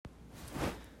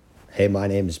Hey, my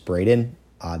name is Braden.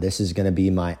 This is going to be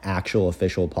my actual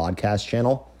official podcast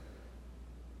channel.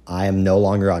 I am no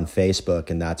longer on Facebook,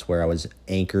 and that's where I was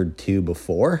anchored to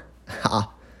before.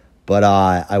 But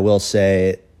I will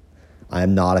say I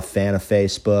am not a fan of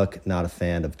Facebook, not a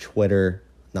fan of Twitter,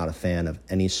 not a fan of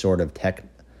any sort of tech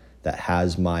that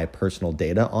has my personal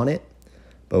data on it.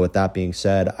 But with that being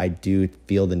said, I do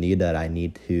feel the need that I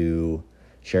need to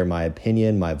share my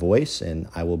opinion, my voice, and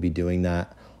I will be doing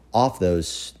that off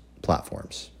those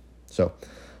platforms. So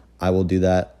I will do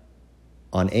that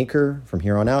on Anchor from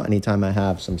here on out. Anytime I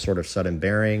have some sort of sudden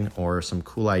bearing or some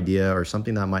cool idea or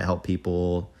something that might help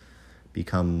people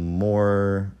become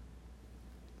more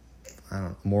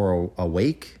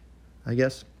awake, I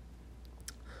guess.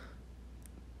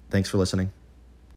 Thanks for listening.